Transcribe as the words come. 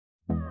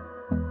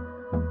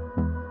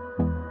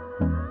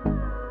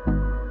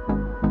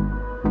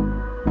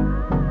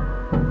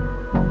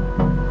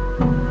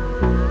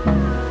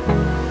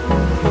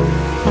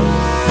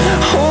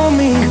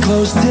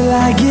close till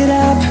I get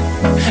up.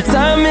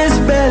 Time is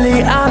barely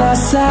on our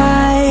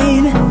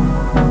side.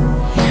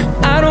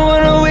 I don't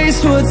wanna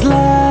waste what's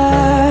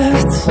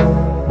left.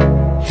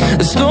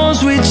 The storms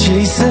we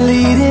chase are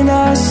leading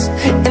us,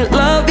 and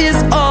love is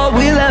all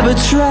we'll ever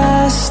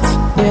trust.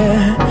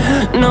 Yeah,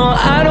 no,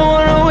 I don't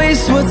wanna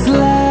waste what's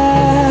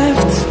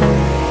left.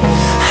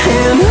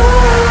 And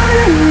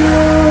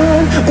on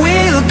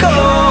we'll go,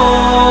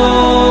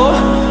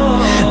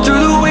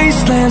 through the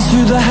wastelands,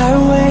 through the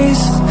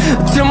highways,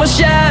 till my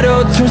shadow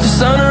turns to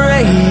sun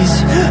rays.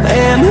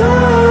 And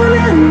on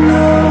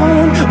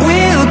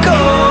we'll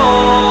go,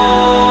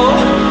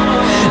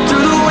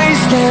 through the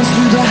wastelands,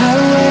 through the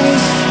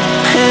highways,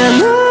 and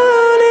on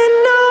we'll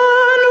go.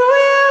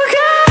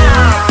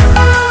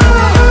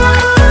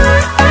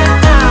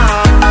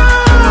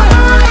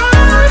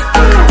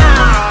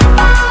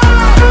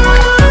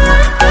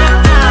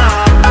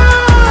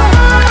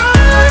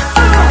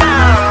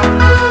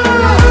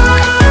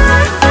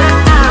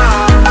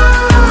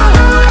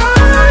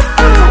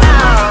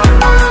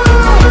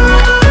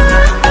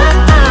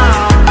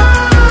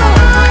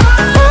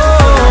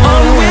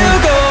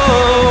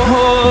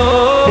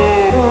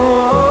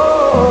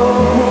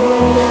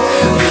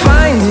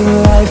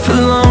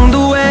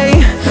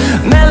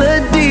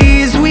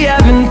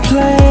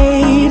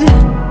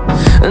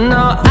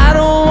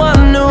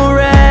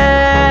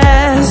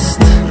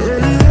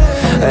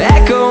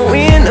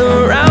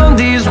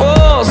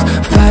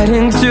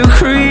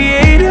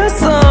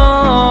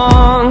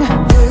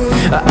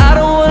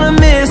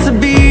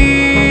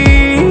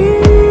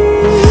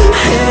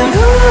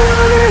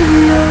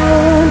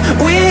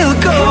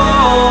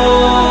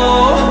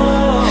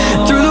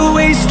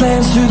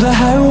 Through the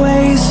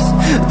highways,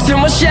 till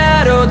my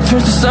shadow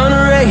turns to sun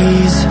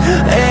rays.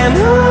 And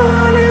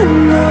on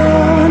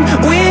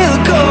we'll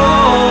go,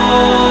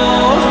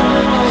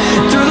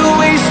 through the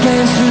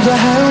wastelands, through the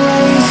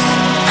highways,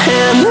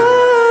 and on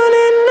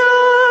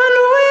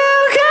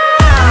we'll go.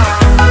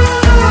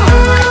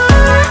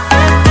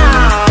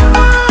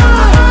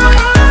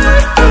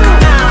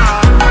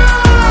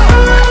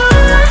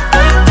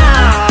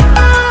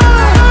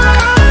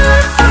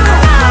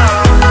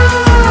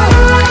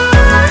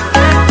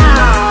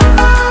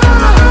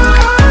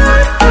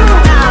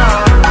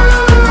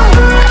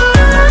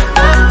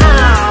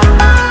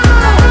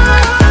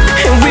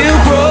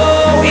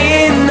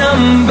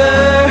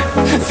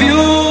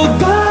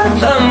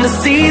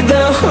 See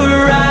the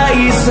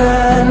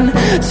horizon,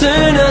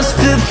 turn us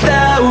to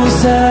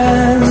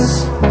thousands,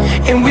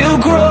 and we'll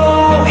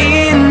grow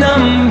in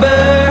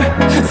number,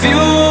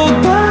 fueled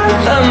by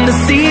them to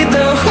see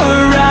the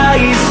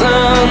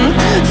horizon,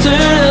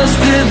 turn us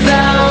to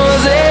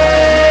thousands.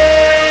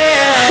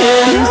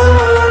 And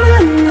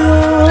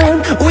on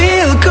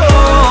we'll go,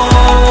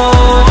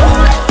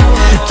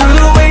 through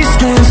the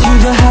wastelands,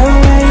 through the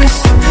highways,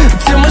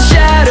 till my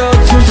shadow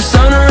turns to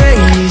sun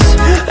rays.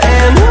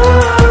 And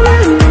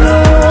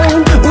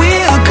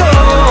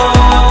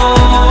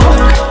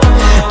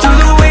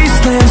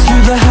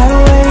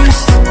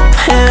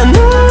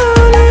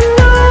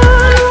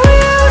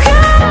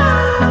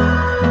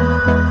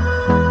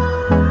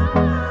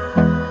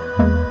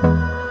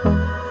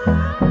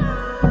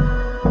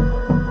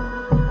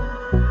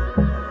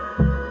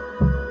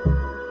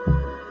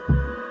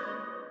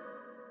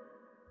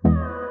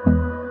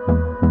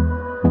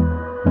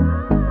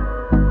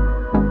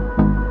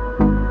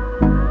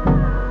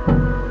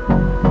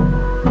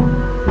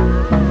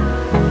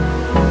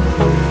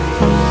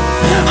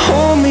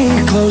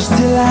close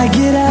till I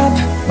get up.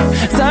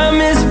 Time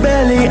is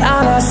barely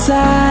on our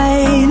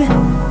side.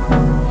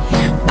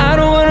 I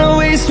don't wanna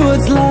waste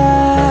what's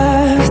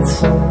left.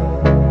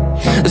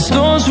 The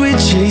storms we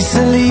chase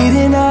are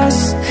leading us,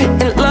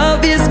 and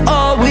love is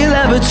all we'll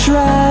ever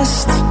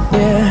trust.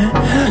 Yeah,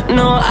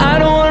 no, I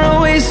don't wanna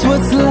waste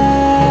what's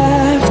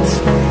left.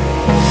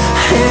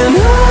 And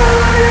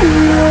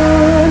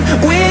on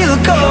we'll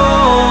go,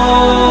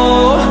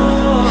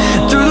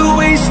 through the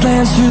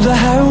wastelands, through the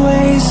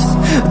highways,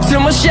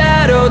 till my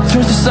shadow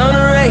turns to sun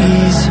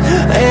rays.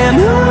 And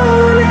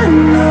on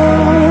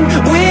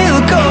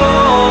we'll go,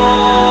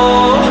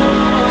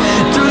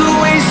 through the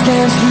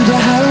wastelands, through the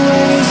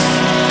highways,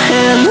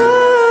 and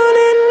on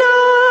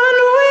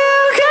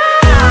we'll go.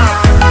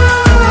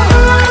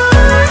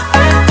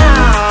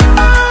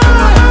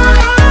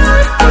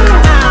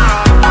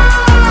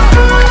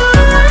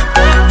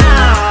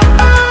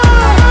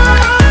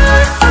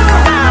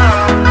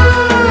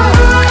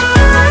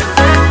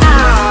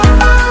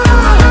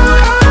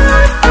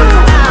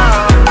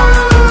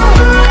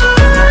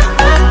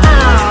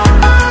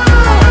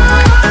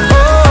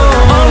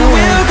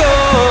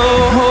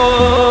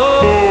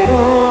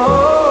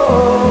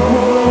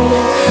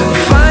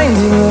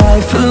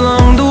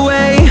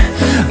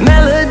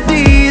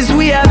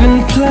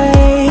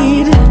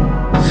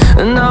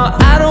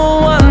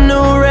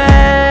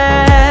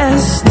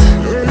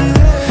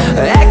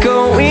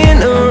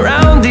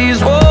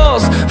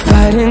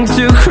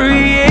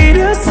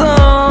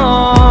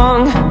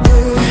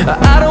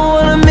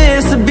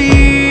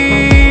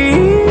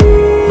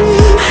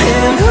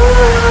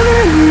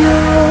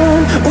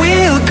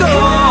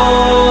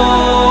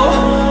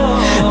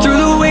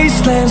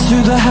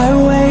 through the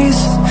highways,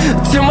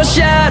 till my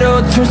shadow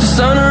turns to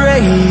sun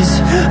rays.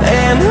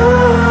 And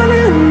on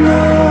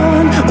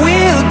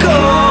we'll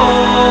go,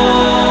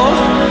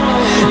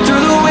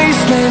 through the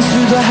wastelands,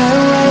 through the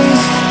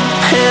highways.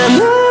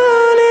 And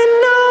on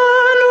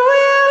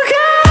we'll go.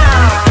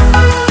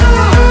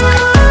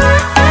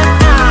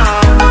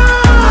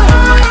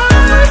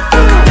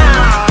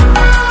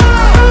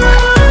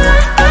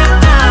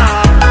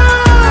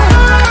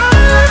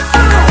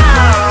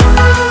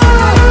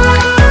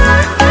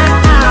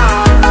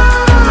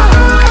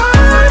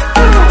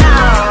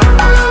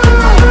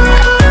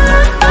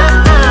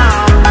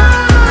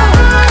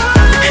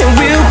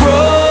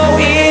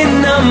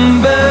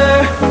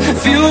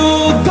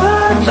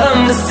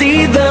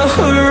 See the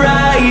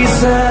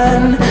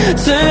horizon,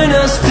 turn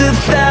us to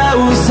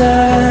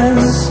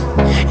thousands,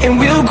 and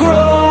we'll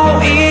grow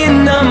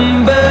in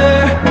number,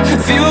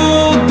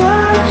 fueled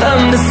by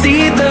them. To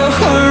see the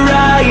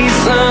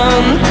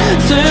horizon,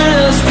 turn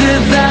us to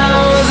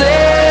thousands,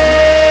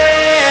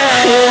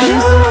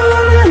 and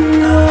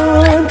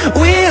on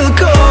we'll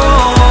go,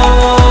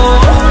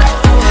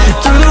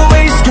 through the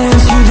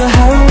wastelands, through the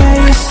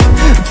highways,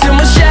 till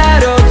my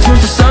shadow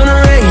turns to sun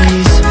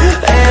rays.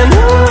 And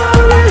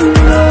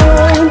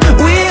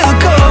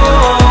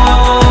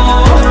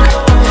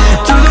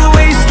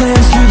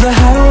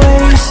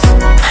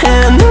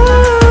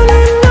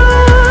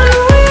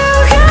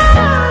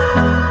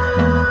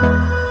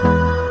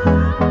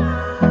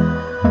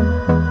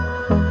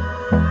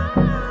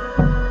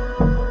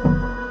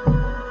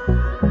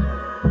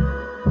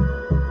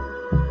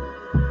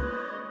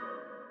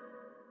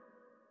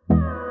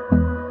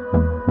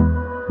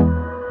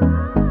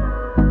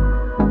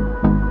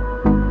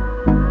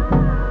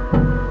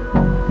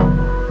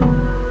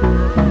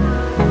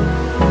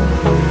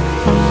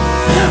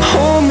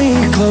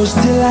close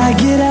till I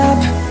get up,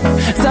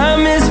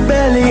 time is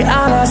barely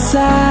on our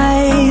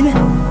side.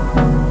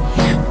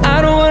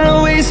 I don't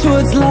wanna waste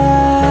what's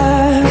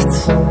left.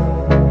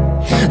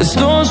 The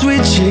storms we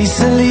chase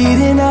are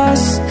leading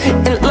us,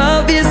 and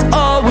love is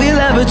all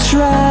we'll ever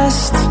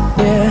trust.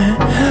 Yeah,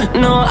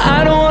 no,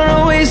 I don't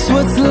wanna waste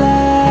what's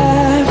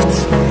left.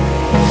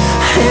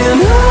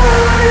 And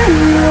on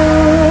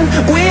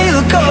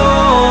we'll go,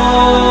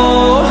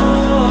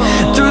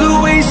 through the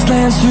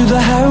wastelands, through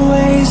the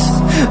highways,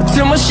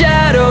 till my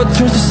shadow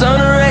turns to sun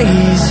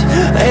rays.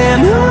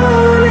 And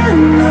on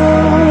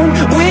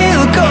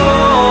we'll go,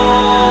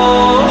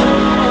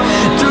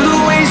 through the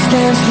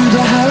wastelands, through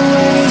the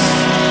highways.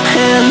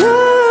 And on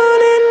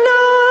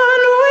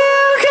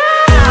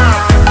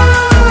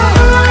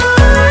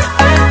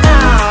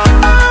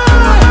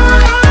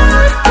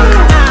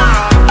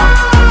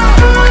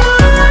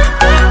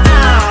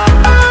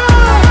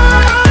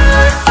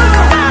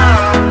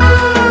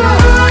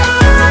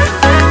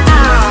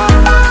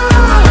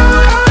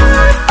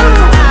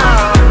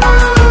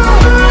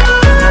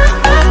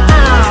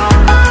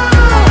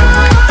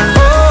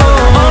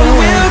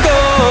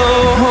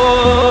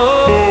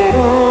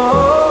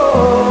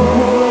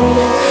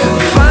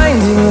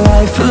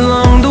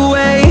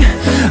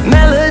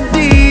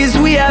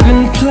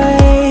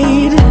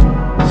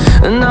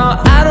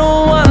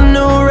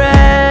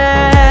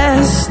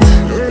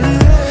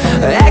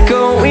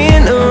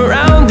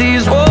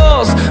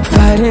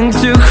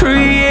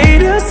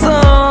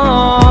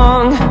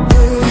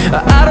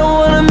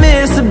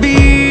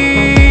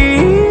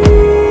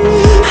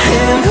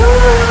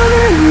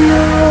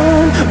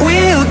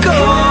we'll go.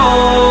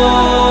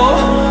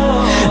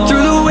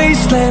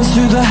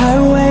 Through the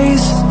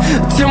highways,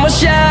 till my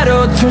shadow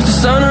turns to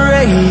sun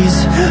rays.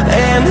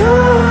 And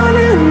on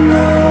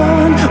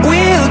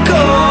we'll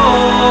go,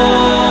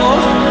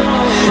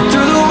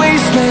 through the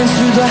wastelands,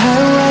 through the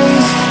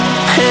highways.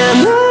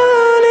 And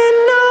on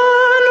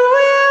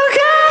we'll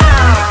go.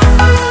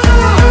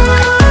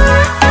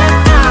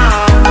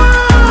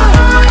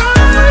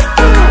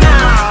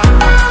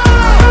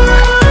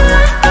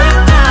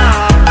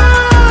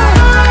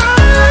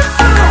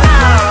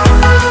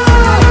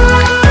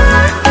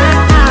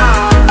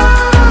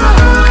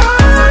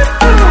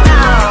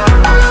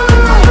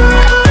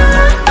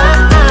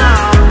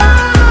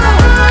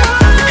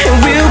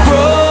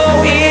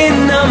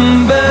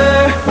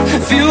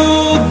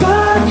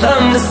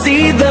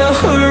 See the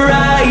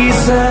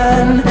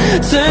horizon,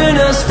 turn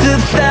us to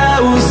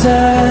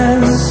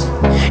thousands,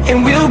 and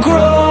we'll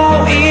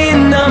grow in